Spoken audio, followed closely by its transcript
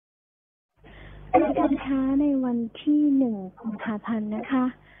รายการค้าในวันที่1 กุมภาพันธ์นะคะ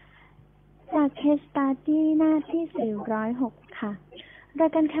จากเคสสตัดดี้หน้าที่406ค่ะรา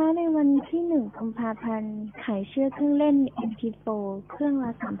ยการค้าในวันที่1 กุมภาพันธ์ขายเชือกเครื่องเล่น MP4 เครื่องล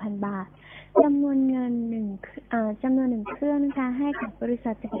ะ 3,000 บาทจำนวนเงิน1เครื่องนะคะให้กับบริษั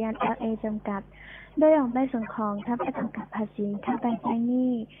ทจักรยาน LA จำกัดโดยออกใบส่งของทับใบกำกับภาษีทับใบแจ้งห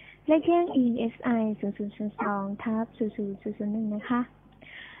นี้เลขที่อ้างอิง SI 0002ทับ00001นะคะ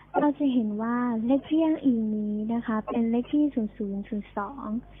เราจะเห็นว่าเลขที่อ้างอิงนี้นะคะเป็นเลขที่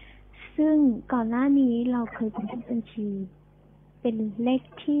0002ซึ่งก่อนหน้านี้เราเคยบันทึกบัญชีเป็นเลข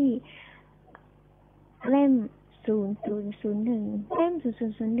ที่เล่ม0001เล่ม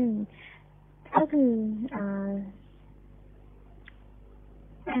0001ก็คือ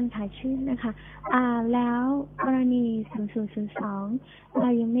การขายชื่อนะคะแล้วกรณี0002เรา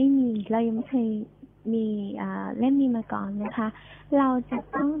ยังไม่เคยมีเล่มนี้มาก่อนนะคะเราจะ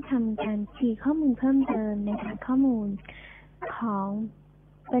ต้องทำการคีย์ข้อมูลเพิ่มเติมในฐานข้อมูลของ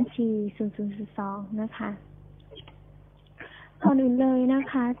บัญชี0002นะคะก่อนอื่นเลยนะ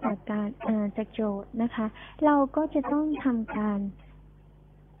คะจากโจทย์นะคะเราก็จะต้องทำการ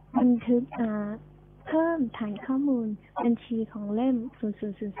บันทึกเพิ่มฐานข้อมูลบัญชีของเล่ม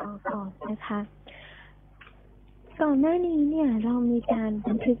0002ก่อนนะคะก่อนหน้านี้เนี่ยเรามีการ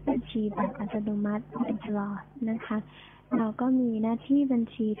บันทึกบัญชีแบบอัตโนมัติมาตลอดนะคะเราก็มีหน้าที่บัญ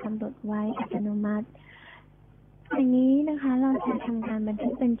ชีกำหนดไว้อัตโนมัติอย่างนี้นะคะเราจะทำการบันทึ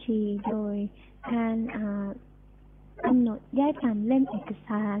กบัญชีโดยการกำหนดแยกตามเล่มเอกส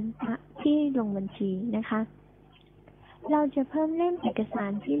ารที่ลงบัญชีนะคะเราจะเพิ่มเล่มเอกสา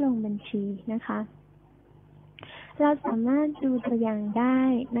รที่ลงบัญชีนะคะเราสามารถดูตัวอย่างได้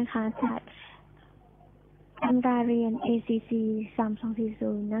นะคะจากตำราเรียน ACC3240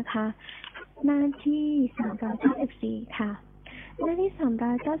 นะคะหน้าที่394ค่ะหน้าที่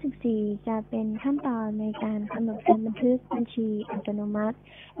394จะเป็นขั้นตอนในการกำหนดการบันทึกบัญชีอัตโนมัติ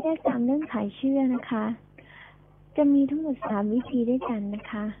แยกตามเรื่องขายเชื่อนะคะจะมีทั้งหมด3วิธีด้วยกันนะ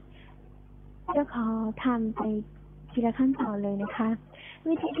คะจะขอทำไปทีละขั้นตอนเลยนะคะ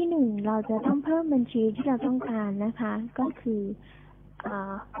วิธีที่1เราจะต้องเพิ่มบัญชีที่เราต้องการนะคะก็คือ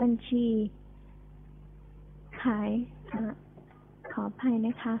บัญชีขายขออภัยน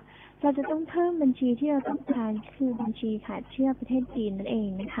ะคะเราจะต้องเพิ่มบัญชีที่เราต้องการคือบัญชีขายเชื่อประเทศจีนนั่นเอง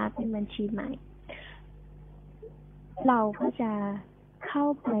นะคะเป็นบัญชีใหม่เราก็จะเข้า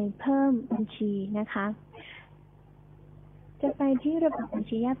ไปเพิ่มบัญชีนะคะจะไปที่ระบบบัญ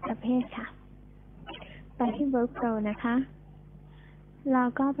ชีแยกประเภทค่ะไปที่ Workflow นะคะเรา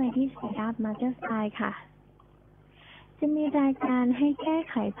ก็ไปที่ Setup Master File ค่ะจะมีรายการให้แก้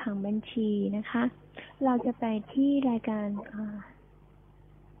ไขผังบัญชีนะคะเราจะไปที่รายการ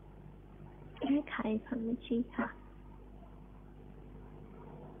แก้ไขผังบัญชีค่ะ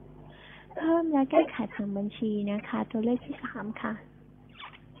เพิ่มและแก้ไขผังบัญชีนะคะตัวเลขที่3ค่ะ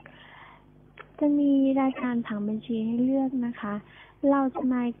จะมีรายการผังบัญชีให้เลือกนะคะเราจะ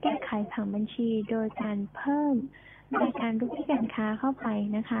มาแก้ไขผังบัญชีโดยการเพิ่มรายการลูกหนี้การค้าเข้าไป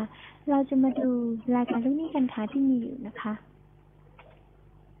นะคะเราจะมาดูรายการลูกหนี้การค้าที่มีอยู่นะคะ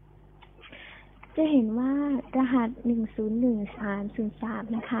จะเห็นว่ารหัส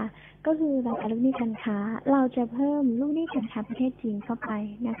101303นะคะก็คือรายการลูกหนี้การค้าเราจะเพิ่มลูกหนี้การค้าประเทศจีนเข้าไป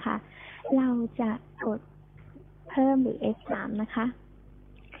นะคะเราจะกดเพิ่มหรือ F3 นะคะ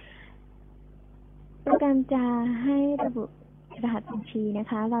โปรแกรมจะให้ระบุรหัสบัญชีนะ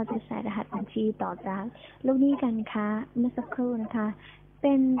คะเราจะใส่รหัสบัญชีต่อจากลูกหนี้การค้าเมื่อสักครู่นะคะเ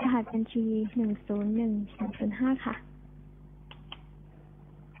ป็นรหัสบัญชี101305ค่ะ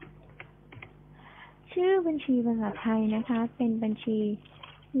ชื่อบัญชีภาษาไทยนะคะเป็นบัญชี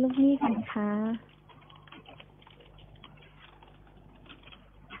ลูกหนี้การค้า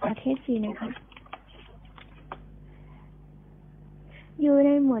ประเทศจีนนะคะอยู่ใน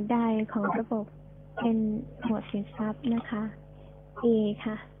หมวดใดของระบบเป็นหมวดสินทรัพย์นะคะ A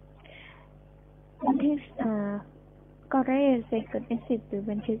ค่ะบันทึกกรณีเสร็จกด S10 หรือ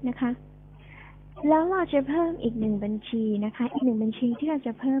บันทึกนะคะแล้วเราจะเพิ่มอีก1บัญชีนะคะอีก1บัญชีที่เราจ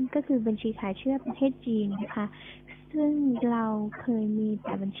ะเพิ่มก็คือบัญชีขายเชื่อประเทศจีนนะคะซึ่งเราเคยมีแ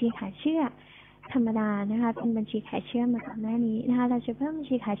ต่บัญชีขายเชื่อธรรมดานะคะเป็นบัญชีขายเชื่อมาก่อนหน้านี้นะคะเราจะเพิ่มบัญ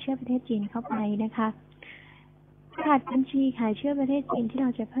ชีขายเชื่อประเทศจีนเข้าไปนะคะรหัสบัญชีขายเชื่อประเทศจีนที่เรา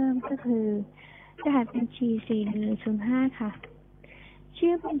จะเพิ่มก็คือรหัสบัญชี4105ค่ะ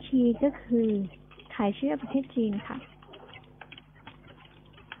ชื่อบัญชีก็คือขายเชื่อประเทศจีนค่ะ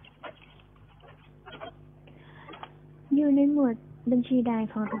อยู่ในหมวดบัญชีใด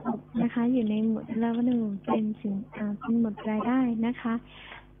ของระบบนะคะอยู่ในหมวดrevenueเป็นหมวดรายได้นะคะ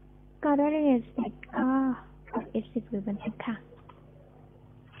ก็ได้เรียนเสร็จก็กด F10 หรือบันทึกค่ะ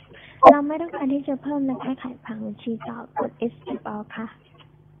เรา ไม่ต้องการที่จะเพิ่มและแก้ไขผังบัญชีต่อกด Escape ออกค่ะ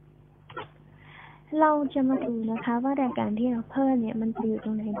เราจะมาดูนะคะว่ารายการที่เราเพิ่มเนี่ยมันอยู่ต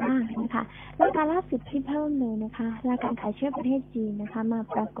รงไหนบ้างนะคะรายการล่าสุดที่เพิ่มเลยนะคะรายการขายเชื่อประเทศจีนนะคะมา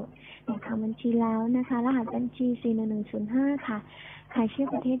ปรากฏในผังบัญชีแล้วนะคะรหัสบัญชี41105ค่ะขายเชื่อ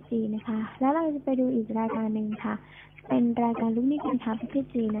ประเทศจีนนะคะแล้วเราจะไปดูอีกรายการหนึ่งค่ะเป็นรายการลูกหนี้การค้าประเทศ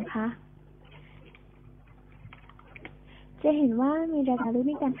จีนนะคะจะเห็นว่ามีรายการลูกห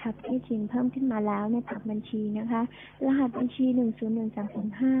นี้การค้าประเทศจีนเพิ่มขึ้นมาแล้วในผังบัญชีนะคะรหัสบัญชี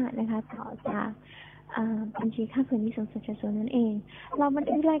101305นะคะต่อจากบัญชีค่าเผื่อหนี้สงสัยส่วนนั่นเองเราบัน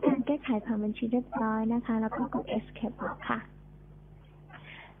ทึกรายการแก้ไขผังบัญชีเรียบร้อยนะคะแล้วก็กด Escape ออกค่ะ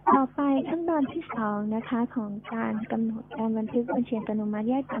ต่อไปขั้นตอนที่2นะคะของการกำหนดการบันทึกบัญชีอัตโนมัติ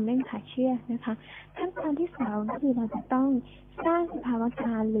แยกตามเล่มขายเชื่อนะคะขั้นตอนที่2ก็คือเราจะต้องสร้างสภาวะก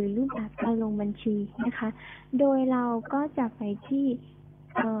ารหรือรูปแบบการลงบัญชีนะคะโดยเราก็จะไปที่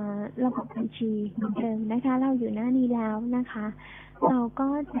ระบบบัญชีเหมือนเดิมนะคะเราอยู่หน้านี้แล้วนะคะเราก็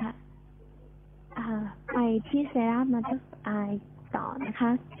จะไปที่เซรั่มมาตั้งต่อนะค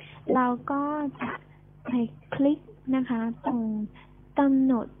ะเราก็จะไปคลิกนะคะตรงกำ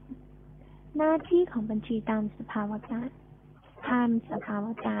หนดหน้าที่ของบัญชีตามสภาวะการ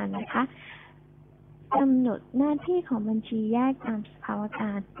นะคะกำหนดหน้าที่ของบัญชีแยกตามสภาวะก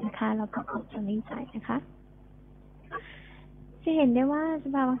ารนะคะแล้วก็กดตรงนี้ไปนะคะจะเห็นได้ว่าส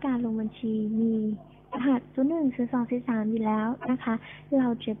ภาวะการลงบัญชีมีรหัส01 02 03อยู่แล้วนะคะเรา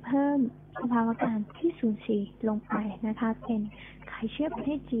จะเพิ่มสภาวะการที่04ลงไปนะคะเป็นขายเชื่อประเท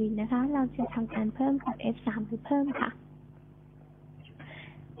ศจีนนะคะเราจะทำการเพิ่มกับ F3 หรือเพิ่มค่ะ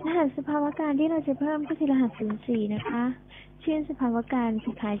รหัสสภาวะการที่เราจะเพิ่มก็คือรหัส04นะคะชื่อสภาวะการคื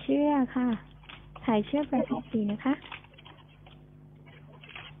อขายเชื่อค่ะขายเชื่อประเทศจีนนะคะ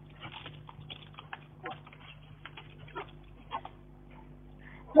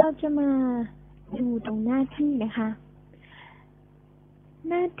เราจะมาดูตรงหน้าที่นะคะ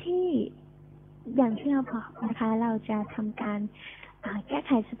หน้าที่อย่างที่เราบอกนะคะเราจะทำการแก้ไ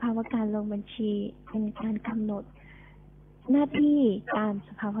ขสภาวะการลงบัญชีเป็นการกำหนดหน้าที่ตามส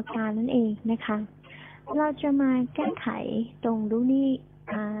ภาวะการนั่นเองนะคะเราจะมาแก้ไขตรงลูกหนี้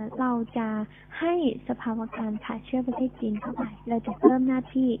เราจะให้สภาวะการขายเชื่อประเทศจีนเข้าไปเราจะเพิ่มหน้า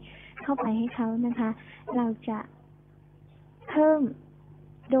ที่เข้าไปให้เขานะคะเราจะเพิ่ม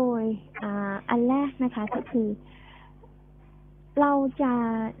โดยอันแรกนะคะก็คือเราจะ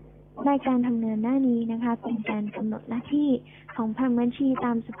ในการทำงานหน้านี้นะคะเป็นการกำหนดหน้าที่ของผังบัญชีต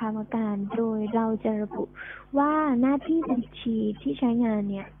ามสภาวะการโดยเราจะระบุว่าหน้าที่บัญชีที่ใช้งาน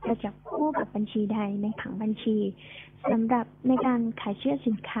เนี่ยจะจับคู่กับบัญชีใดในผังบัญชีสำหรับในการขายเชื่อ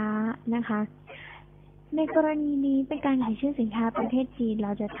สินค้านะคะในกรณีนี้เป็นการขายเชื่อสินค้าประเทศจีนเร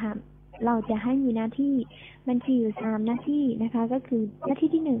าจะให้มีหน้าที่บัญชีอยู่3หน้าที่นะคะก็คือหน้าที่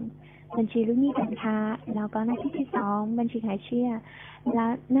ที่1บัญชีลูกหนี้การค้าแล้วก็หน้าที่ที่2บัญชีขายเชื่อและ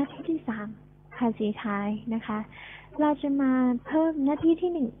หน้าที่ที่3ภาษีขายนะคะเราจะมาเพิ่มหน้าที่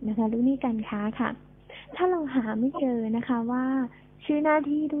ที่1นะคะลูกหนี้การค้าค่ะถ้าเราหาไม่เจอนะคะว่าชื่อหน้า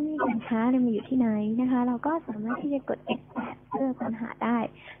ที่ลูกหนี้การค้าเนี่ยมันอยู่ที่ไหนนะคะเราก็สามารถที่จะกด F8 เพื่อค้นหาได้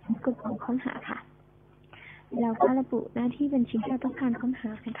กดปุ่มค้นหาค่ะแล้วก็ระบุหน้าที่บัญชีที่เราต้องการค้นห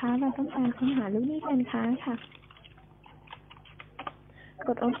านะคะเราต้องการค้นหาลูกหนี้การค้าค่ะก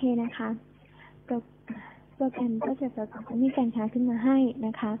ดโอเคนะคะโปรแกรมก็จะปรากฏลูกหนี้การค้าขึ้นมาให้น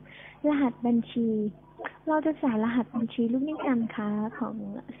ะคะรหัสบัญชีเราจะใส่รหัสบัญชีลูกหนี้การค้าของ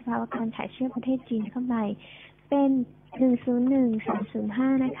สภาวะการขายเชื่อประเทศจีนเข้าไปเป็น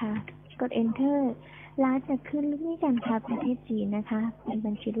101305นะคะกด Enter แล้วจะขึ้นลูกหนี้การค้าประเทศจีนนะคะเป็น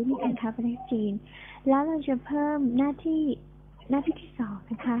บัญชีลูกหนี้การค้าประเทศจีนแล้วเราจะเพิ่มหน้าที่ที่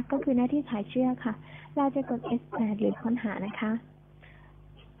2นะคะก็คือหน้าที่ขายเชื่อค่ะเราจะกด F8 หรือค้นหานะคะ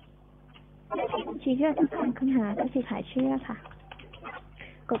บัญชีที่เราต้องการค้นหาก็คือขายเชื่อค่ะ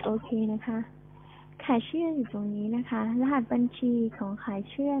กดโอเคนะคะขายเชื่ออยู่ตรงนี้นะคะรหัสบัญชีของขาย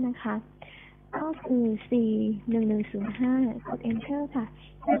เชื่อนะคะก็คือ41105กด Enter ค่ะ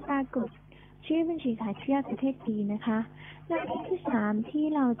จะปรากฏชื่อบัญชีขายเชื่อประเทศจีนนะคะหน้าที่ที่3ที่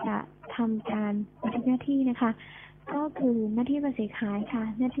เราจะทำการบันทึกหน้าที่นะคะก็คือหน้าที่ภาษีขายค่ะ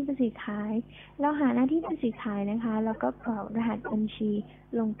หน้าที่ภาษีขายเราหาหน้าที่ภาษีขายนะคะแล้วก็กรอกรหัสบัญชี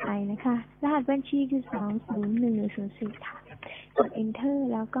ลงไปนะคะรหัสบัญชีคือ201104ค่ะกด Enter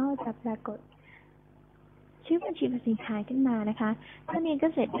แล้วก็จะปรากฏชื่อบัญชีภาษีขายขึ้นมานะคะเท่านี้ก็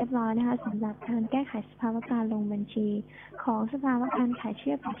เสร็จเรียบร้อยนะคะสำหรับการแก้ไขสภาวะการลงบัญชีของสภาวะการขายเ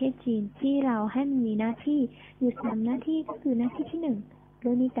ชื่อประเทศจีนที่เราให้มีหน้าที่อยู่3หน้าที่ก็คือหน้าที่ที่1เ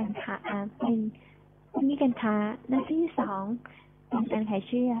รื่องนี้การค้าเป็นมีการค้าหน้าที่ที่2เป็นการขายเ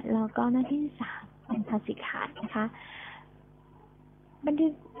ชื่อแล้วก็หน้าที่ที่3เป็นภาษีขายนะคะบันทึ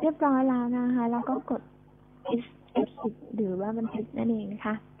ก เรียบร้อยแล้วนะคะแล้วก็กด F10 หรือว่าบันทึกนั่นเองนะค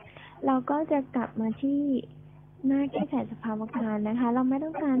ะเราก็จะกลับมาที่หน้าแก้ไขสภาวการนะคะเราไม่ต้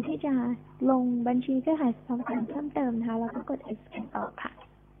องการที่จะลงบัญชีแก้ไขสภาวการเพิ่มเติมนะคะเราก็กด Escape ออกค่ะ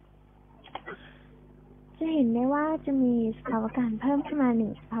จะเห็นได้ว่าจะมีสภาวการเพิ่มขึ้นมา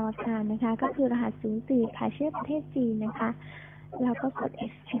1สภาวการนะคะก็คือรหัส04ขายเชื่อประเทศจีนนะคะแล้วก็กด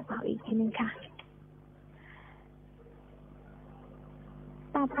Escape ออกอีกทีนึงค่ะ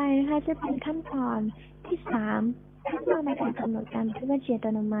ต่อไปนะคะจะเป็นขั้นตอนที่3ขั้นตอนในการกำหนดการบันทึกบัญชีอัต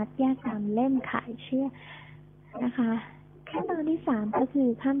โนมัติแยกตามเล่มขายเชื่อนะคะขั้นตอนที่3ก็คือ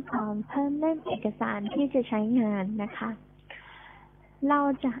ขั้นตอนเพิ่มเล่มเอกสารที่จะใช้งานนะคะเรา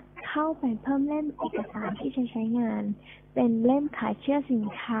จะเข้าไปเพิ่มเล่มเอกสารที่จะใช้งานเป็นเล่มขายเชื่อสิน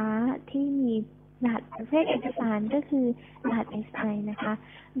ค้าที่มีรหัสประเภทเอกสารก็คือรหัส SI นะคะ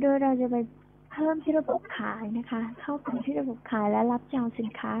โดยเราจะไปเพิ่มที่ระบบขายนะคะเข้าไปที่ระบบขายและรับจองสิน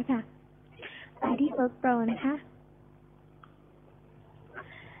ค้าค่ะไปที่ Work Pro นะคะ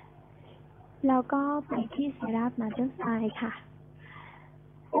แล้วก็ไปที่ Setup Master File ค่ะ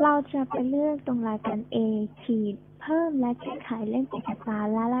เราจะไปเลือกตรงรายการ A ขีดเพิ่มและแก้ไขเล่มเอกสาร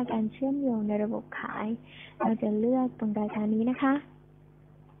และรายการเชื่อมโยงในระบบขายเราจะเลือกตรงรายการนี้นะคะ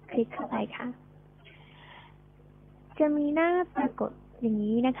คลิกเข้าไปค่ะจะมีหน้าปรากฏอย่าง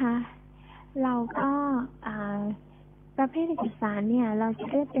นี้นะคะเราก็ประเภทเอกสารเนี่ยเราจะ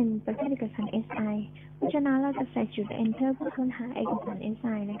เลือกเป็นประเภทเอกสาร SI เพราะฉะนั้นเราจะใส่จุด Enter เพื่อค้นหาเอกสาร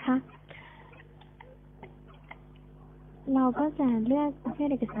SI นะคะเราก็จะเลือกประเภท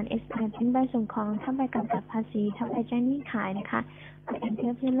เอกสาร SI เป็นใบส่งของทั้งใบกำกับภาษีทั้งใบแจ้งหนี้ขายนะคะกด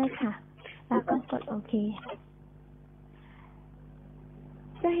Enter เพื่อเลือกค่ะแล้วก็กดโอเค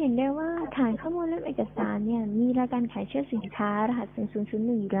จะเห็นได้ว่าฐานข้อมูลเล่มเอกสารเนี่ยมีรายการขายเชื่อสินค้ารหัส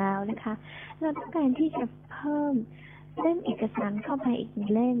0001อยู่แล้วนะคะเราต้องการที่จะเพิ่มเล่มเอกสารเข้าไปอีก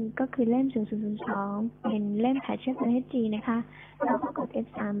1เล่มก็คือเล่ม0002เป็นเล่มขายเชื่อประเทศจีนนะคะเราก็กด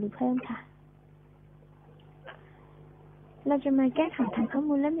F3 หรือเพิ่มค่ะเราจะมาแก้ไขฐานข้อ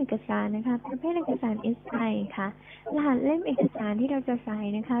มูลเล่มเอกสารนะคะประเภทเอกสาร SI ค่ะรหัสเล่มเอกสารที่เราจะใส่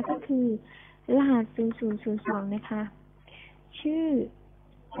นะคะก็คือรหัส0002นะคะชื่อ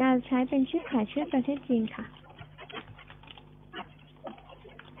เราใช้เป็นชื่อขายเชื่อประเทศจีนค่ะ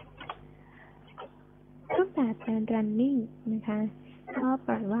รูปแบบการ running นะคะก็ป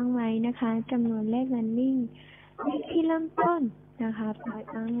ล่อยว่างไว้นะคะจำนวนเลข running เลขที่เริ่มต้นนะคะปล่อย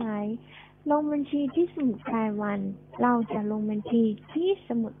ว่างไว้ลงบัญชีที่สมุดรายวันเราจะลงบัญชีที่ส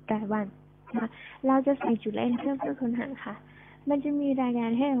มุดรายวันนะคะเราจะใส่จุด Enter เพื่อค้นหาค่ะมันจะมีรายงา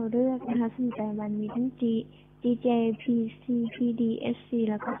นให้เราเลือกนะคะสมุดรายวันมีทั้ง GJ PC PD SC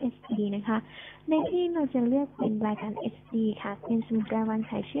แล้วก็ SD นะคะในที่เราจะเลือกเป็นรายการ SD ค่ะเป็นสมุดรายวัน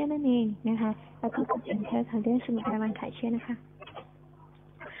ขายเชื่อนั่นเองนะคะแล้วก็กด Enter ค่ะเลือกสมุดรายวันขายเชื่อนะคะ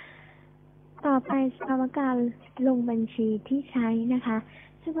ต่อไปสภาวการลงบัญชีที่ใช้นะคะ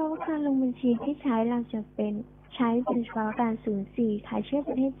สภาวการลงบัญชีที่ใช้เราจะใช้เป็นสภาวการ04ขายเชื่อป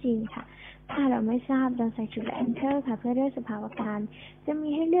ระเทศจีนค่ะถ้าเราไม่ทราบเราใส่จุด Enter ค่ะเพื่อเลือกสภาวการจะมี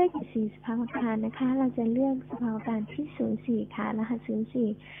ให้เลือกอยู่4สภาวการนะคะเราจะเลือกสภาวการที่04ค่ะรหัส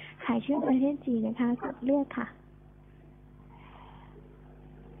04ขายเชื่อประเทศจีนนะคะกดเลือกค่ะ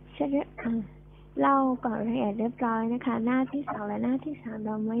เรากรอกรายละเอียดเรียบร้อยนะคะหน้าที่2และหน้าที่3เ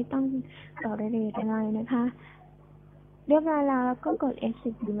ราไม่ต้องกรอกรายละเอียดอะไรนะคะเรียบร้อยแล้วก็กด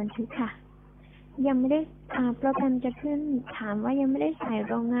F10 หรือบันทึกค่ะยังไม่ได้โปรแกรมจะขึ้นถามว่ายังไม่ได้ใส่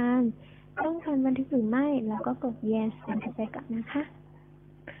โรงงานต้องการบันทึกหรือไม่แล้วก็กด Yes บันทึกไปก่อนนะคะ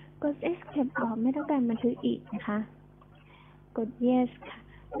กด Escape ออกไม่ต้องการบันทึกอีกนะคะกด Yes ค่ะ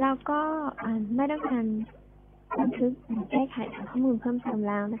แล้วก็ไม่ต้องการบันทึกแก้ไขข้อมูลเพิ่มเติม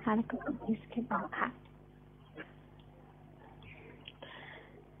แล้วนะคะแล้วก็กด Escape ออกค่ะ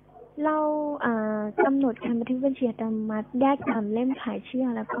เรากำหนดการบันทึกบัญชีอัตโนมัติแยกตามเล่มขายเชื่อ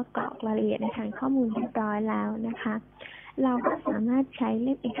แล้วก็กรอกรายละเอียดในฐานข้อมูลเรียบร้อยแล้วนะคะเราก็สามารถใช้เ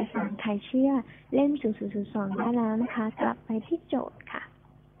ล่มเอกสารขายเชื่อเล่ม0002ได้แล้วนะคะกลับไปที่โจทย์ค่ะ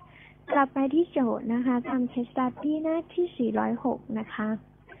กลับไปที่โจทย์นะคะทำ Case Study หน้าที่406นะคะ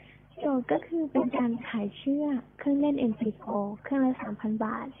โจทย์ก็คือเป็นการขายเชื่อเครื่องเล่น MP4 เครื่องละ 3,000 บ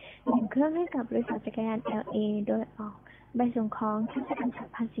าท1เครื่องให้กับบริษัทจักรยาน LA โดยออกใบส่งของทั้งกำกับ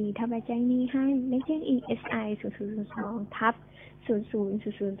ภาษีทำใบแจ้งหนี้ให้เลขที่ ESI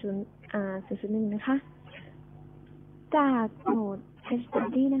 0002/000001นะคะจากโจทย์ Case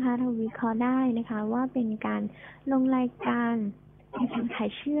Study นะคะเราวิเคราะห์ได้นะคะว่าเป็นการลงรายการในการขา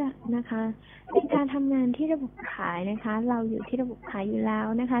ยเชื่อนะคะเป็นการทำงานที่ระบบขายนะคะเราอยู่ที่ระบบขายอยู่แล้ว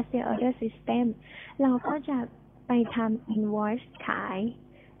นะคะ Sales Order System เราก็จะไปทำ Invoice ขาย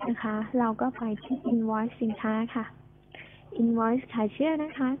นะคะเราก็ไปที่ Invoice สินค้าค่ะ invoice ขายเชื่อน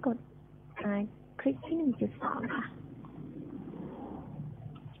ะคะกดคลิกที่ 1.2 ค่ะ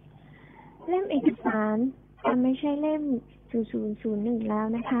เล่มเอกสารจะไม่ใช่เล่ม 0001 แล้ว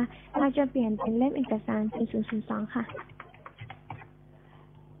นะคะเราจะเปลี่ยนเป็นเล่มเอกสาร 0002 ค่ะ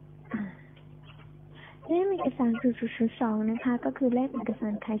เล่มเอกสาร 0002 นะคะก็คือเล่มเอกสา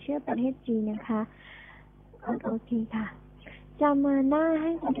รขายเชื่อประเทศจีนนะคะโอเคค่ะจะมาหน้าใ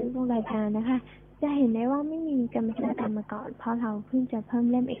ห้บันทึกลงรายการนะคะจะเห็นได้ว่าไม่มีกรรมการมาก่อนเพราะเราเพิ่งจะเพิ่ม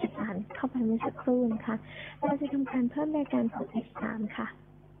เล่มเอกสารเข้าไปเมื่อสักครู่นะคะเราจะทำการเพิ่มรายการของเอกสารค่ะ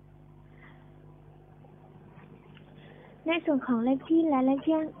ในส่วนของเลขที่และเลข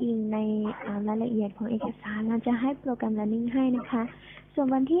ที่อ้างอิงในรายละเอียดของเอกสารเราจะให้โปรแกรม running ให้นะคะส่วน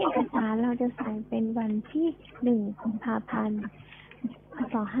วันที่เอกสารเราจะใส่เป็นวันที่ 1 กุมภาพันธ์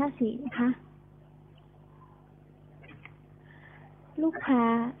 2554 นะคะลูกค้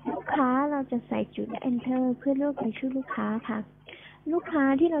าเราจะใส่จุดและ enter เพื่อเลือกรายชื่อลูกค้าค่ะลูกค้า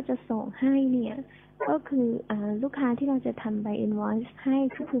ที่เราจะส่งให้เนี่ยก็คือลูกค้าที่เราจะทำใบ invoice ให้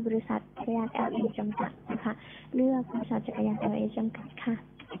ก็คือบริษัทจักรยาน LA จำกัดนะคะเลือกบริษัทจักรยาน LA จำกัดค่ะ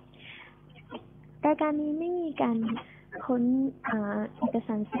รายการนี้ไม่มีการค้นเอกส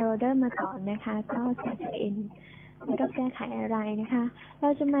าร folder มาก่อนนะคะก็จะเป็นไม่ต้องแก้ไขอะไรนะคะเรา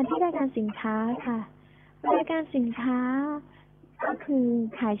จะมาที่รายการสินค้าค่ะรายการสินค้าก็คือ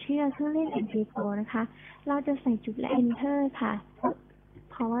ขายเชื่อเครื่องเล่น MP4 นะคะเราจะใส่จุดและ enter ค่ะ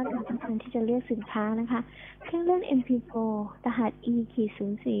เพราะว่าเราต้องการที่จะเลือกสินค้านะคะเครื่องเล่น MP4 รหัส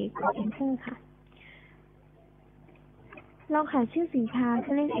E-04 กด enter ค่ะเราขายชื่อสินค้าเค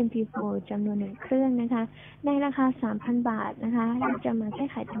รื่องเล่น MP4 จำนวน1เครื่องนะคะในราคา 3,000 บาทนะคะเราจะมาแก้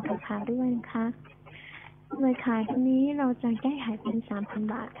ไขตามราคาด้วยนะคะโดยขายตรงนี้เราจะแก้ไขเป็น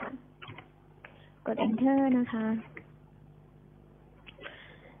 3,000 บาทค่ะกด enter นะคะ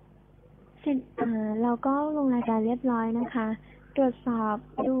เสร็จเราก็ลงรายการเรียบร้อยนะคะตรวจสอบ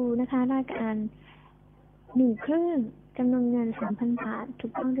ดูนะคะรายการ1เครื่องจำนวนเงิน 3,000 บาทถู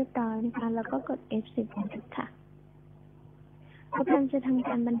กต้องเรียบร้อยนะคะแล้วก็กด F10 บันทึกค่ะโปรแกรมจะทำก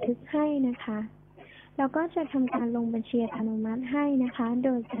ารบันทึกให้นะคะเราก็จะทำการลงบัญชีอัตโนมัติให้นะคะโด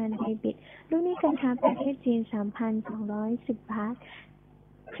ยการเดบิตลูกหนี้การค้าประเทศจีน 3,210 บาท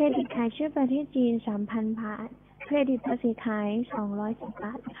เครดิตขายเชื่อประเทศจีน 3,000 บาทเครดิตภาษีขาย210 บ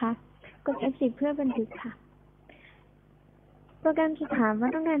าทนะคะกด F10 เพื่อบันทึกค่ะโปรแกรมจะถามว่า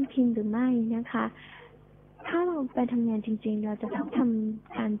ต้องการพิมพ์หรือไม่นะคะถ้าเราไปทำงานจริงๆเราจะต้องท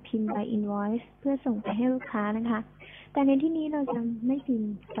ำการพิมพ์ใบ invoice เพื่อส่งไปให้ลูกค้านะคะแต่ในที่นี้เราจะไม่พิมพ์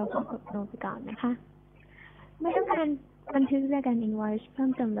เราก็กด no ไปก่อนนะคะไม่ต้องการบันทึกรายการ invoice เพิ่ม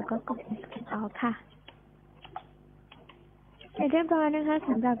เติมแล้วก็กด escape ออกค่ะเสร็จเรียบร้อยนะคะส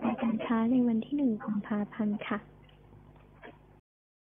ำหรับรายการค้าในวันที่ 1 กุมภาพันธ์ค่ะ